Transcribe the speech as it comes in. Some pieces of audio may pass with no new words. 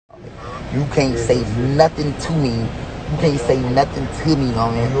You can't say nothing to me. You can't say nothing to me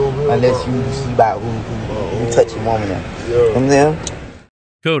on it unless you see about who touching woman. You know what I'm saying?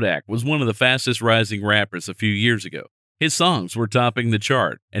 Kodak was one of the fastest rising rappers a few years ago. His songs were topping the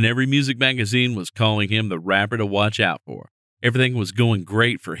chart, and every music magazine was calling him the rapper to watch out for. Everything was going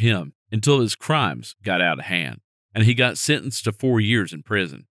great for him until his crimes got out of hand, and he got sentenced to 4 years in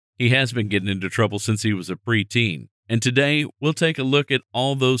prison. He has been getting into trouble since he was a preteen, and today we'll take a look at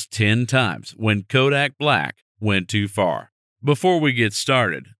all those 10 times when Kodak Black went too far. Before we get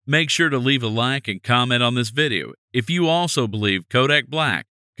started, make sure to leave a like and comment on this video if you also believe Kodak Black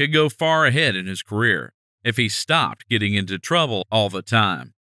could go far ahead in his career if he stopped getting into trouble all the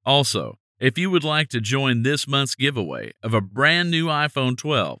time. Also, if you would like to join this month's giveaway of a brand new iPhone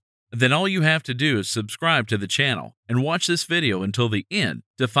 12, then all you have to do is subscribe to the channel and watch this video until the end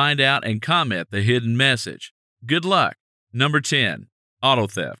to find out and comment the hidden message. Good luck! Number 10. Auto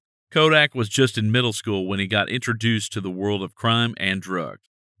theft. Kodak was just in middle school when he got introduced to the world of crime and drugs.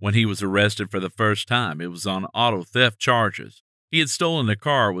 When he was arrested for the first time, it was on auto theft charges. He had stolen a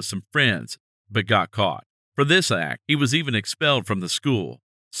car with some friends, but got caught. For this act, he was even expelled from the school.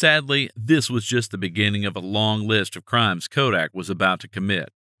 Sadly, this was just the beginning of a long list of crimes Kodak was about to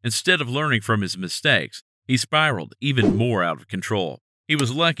commit. Instead of learning from his mistakes, he spiraled even more out of control. He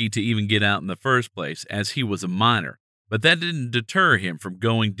was lucky to even get out in the first place as he was a minor, but that didn't deter him from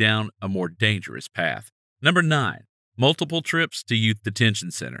going down a more dangerous path. Number 9. Multiple trips to youth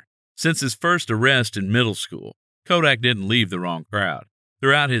detention center. Since his first arrest in middle school, Kodak didn't leave the wrong crowd.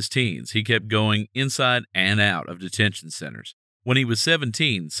 Throughout his teens, he kept going inside and out of detention centers. When he was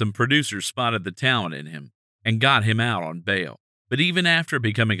 17, some producers spotted the talent in him and got him out on bail. But even after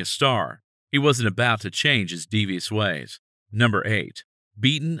becoming a star, he wasn't about to change his devious ways. Number 8.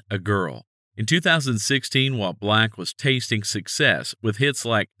 Beaten a girl. In 2016, while Black was tasting success with hits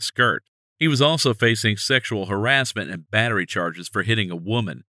like Skirt, he was also facing sexual harassment and battery charges for hitting a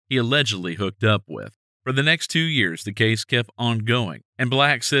woman he allegedly hooked up with. For the next 2 years, the case kept on going, and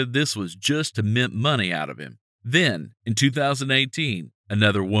Black said this was just to mint money out of him. Then, in 2018,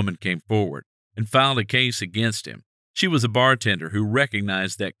 another woman came forward and filed a case against him. She was a bartender who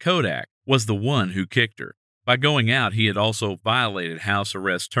recognized that Kodak was the one who kicked her. By going out, he had also violated house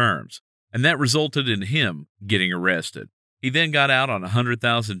arrest terms, and that resulted in him getting arrested. He then got out on a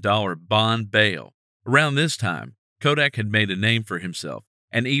 $100,000 bond bail. Around this time, Kodak had made a name for himself,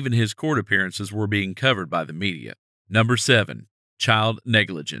 and even his court appearances were being covered by the media. Number 7. Child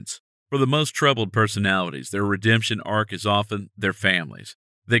negligence. For the most troubled personalities, their redemption arc is often their families.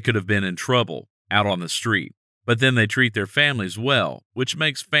 They could have been in trouble out on the street, but then they treat their families well, which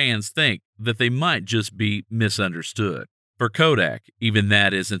makes fans think that they might just be misunderstood. For Kodak, even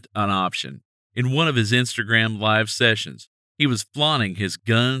that isn't an option. In one of his Instagram live sessions, he was flaunting his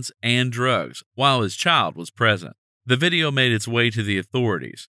guns and drugs while his child was present. The video made its way to the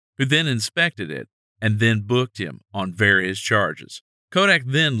authorities, who then inspected it and then booked him on various charges. Kodak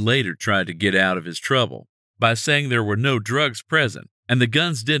then later tried to get out of his trouble by saying there were no drugs present and the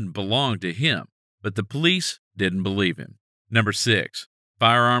guns didn't belong to him, but the police didn't believe him. Number 6.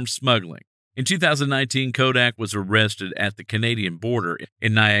 Firearms smuggling. In 2019, Kodak was arrested at the Canadian border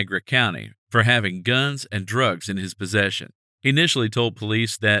in Niagara County for having guns and drugs in his possession. He initially told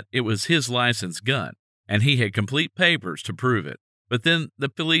police that it was his licensed gun, and he had complete papers to prove it. But then the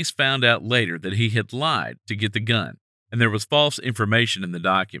police found out later that he had lied to get the gun, and there was false information in the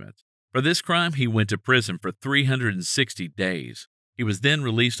documents. For this crime, he went to prison for 360 days. He was then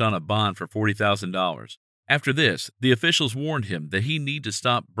released on a bond for $40,000. After this, the officials warned him that he need to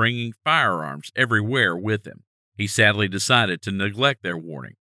stop bringing firearms everywhere with him. He sadly decided to neglect their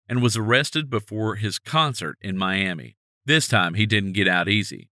warning and was arrested before his concert in Miami. This time, he didn't get out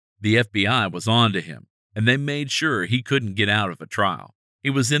easy. The FBI was on to him, and they made sure he couldn't get out of a trial. He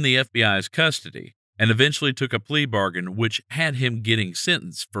was in the FBI's custody and eventually took a plea bargain which had him getting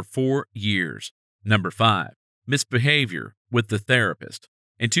sentenced for 4 years. Number 5. Misbehavior with the therapist.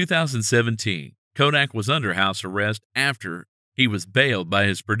 In 2017, Kodak was under house arrest after he was bailed by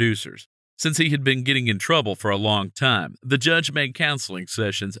his producers. Since he had been getting in trouble for a long time, the judge made counseling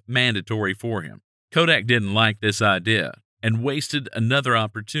sessions mandatory for him. Kodak didn't like this idea and wasted another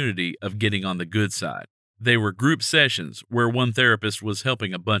opportunity of getting on the good side. They were group sessions where one therapist was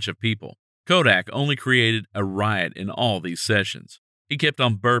helping a bunch of people. Kodak only created a riot in all these sessions. He kept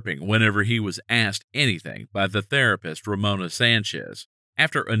on burping whenever he was asked anything by the therapist Ramona Sanchez.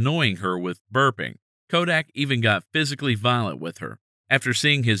 After annoying her with burping, Kodak even got physically violent with her. After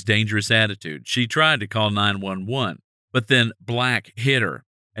seeing his dangerous attitude, she tried to call 911, but then Black hit her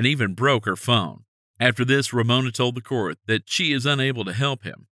and even broke her phone. After this, Ramona told the court that she is unable to help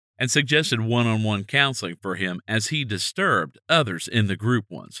him and suggested one-on-one counseling for him as he disturbed others in the group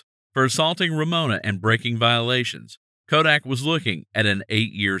once. For assaulting Ramona and breaking violations, Kodak was looking at an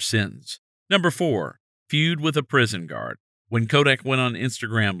 8-year sentence. Number 4. Feud with a prison guard. When Kodak went on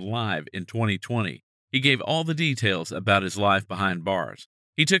Instagram Live in 2020, he gave all the details about his life behind bars.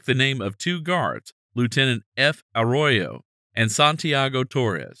 He took the name of 2 guards, Lieutenant F. Arroyo and Santiago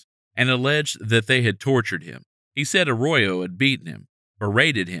Torres, and alleged that they had tortured him. He said Arroyo had beaten him,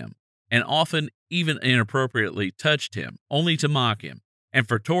 berated him, and often even inappropriately touched him, only to mock him. And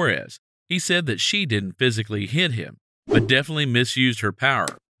for Torres, he said that she didn't physically hit him, but definitely misused her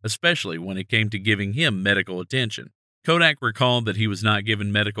power, especially when it came to giving him medical attention. Kodak recalled that he was not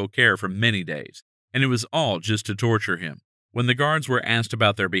given medical care for many days, and it was all just to torture him. When the guards were asked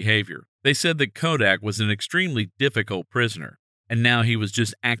about their behavior, they said that Kodak was an extremely difficult prisoner, and now he was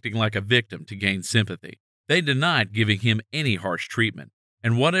just acting like a victim to gain sympathy. They denied giving him any harsh treatment,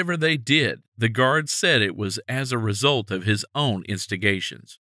 and whatever they did, the guards said it was as a result of his own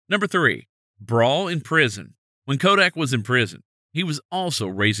instigations. Number 3. Brawl in prison. When Kodak was in prison, he was also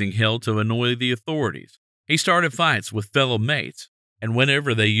raising hell to annoy the authorities. He started fights with fellow mates, and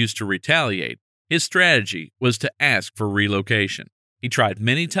whenever they used to retaliate, his strategy was to ask for relocation. He tried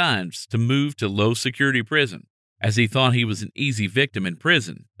many times to move to low-security prison, as he thought he was an easy victim in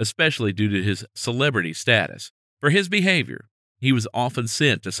prison, especially due to his celebrity status. For his behavior, he was often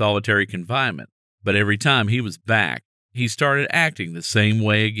sent to solitary confinement, but every time he was back, he started acting the same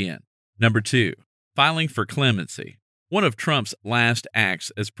way again. Number 2. Filing for clemency. One of Trump's last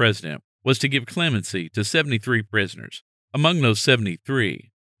acts as president was to give clemency to 73 prisoners. Among those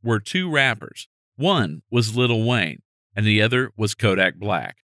 73 were 2 rappers. One was Lil Wayne, and the other was Kodak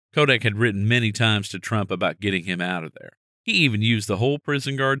Black. Kodak had written many times to Trump about getting him out of there. He even used the whole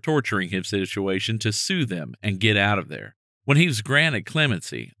prison guard torturing him situation to sue them and get out of there. When he was granted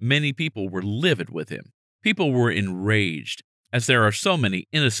clemency, many people were livid with him. People were enraged, as there are so many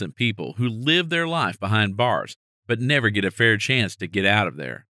innocent people who live their life behind bars but never get a fair chance to get out of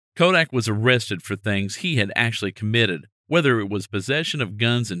there. Kodak was arrested for things he had actually committed, whether it was possession of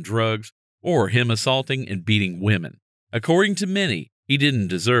guns and drugs or him assaulting and beating women. According to many, he didn't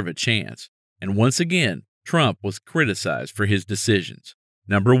deserve a chance, and once again, Trump was criticized for his decisions.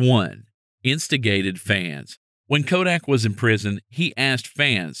 Number 1. Instigated fans. When Kodak was in prison, he asked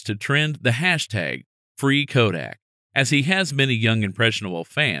fans to trend the hashtag #FreeKodak, as he has many young impressionable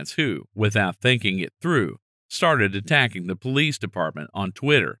fans who, without thinking it through, started attacking the police department on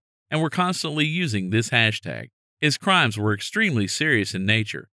Twitter and were constantly using this hashtag. His crimes were extremely serious in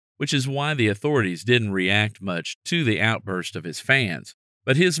nature, which is why the authorities didn't react much to the outburst of his fans,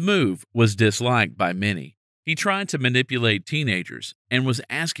 but his move was disliked by many. He tried to manipulate teenagers and was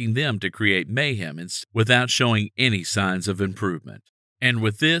asking them to create mayhem without showing any signs of improvement. And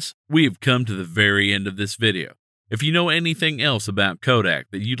with this, we have come to the very end of this video. If you know anything else about Kodak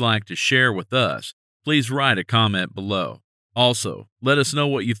that you'd like to share with us, please write a comment below. Also, let us know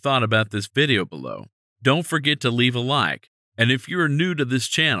what you thought about this video below. Don't forget to leave a like, and if you're new to this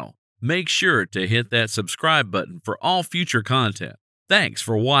channel, make sure to hit that subscribe button for all future content. Thanks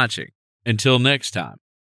for watching. Until next time.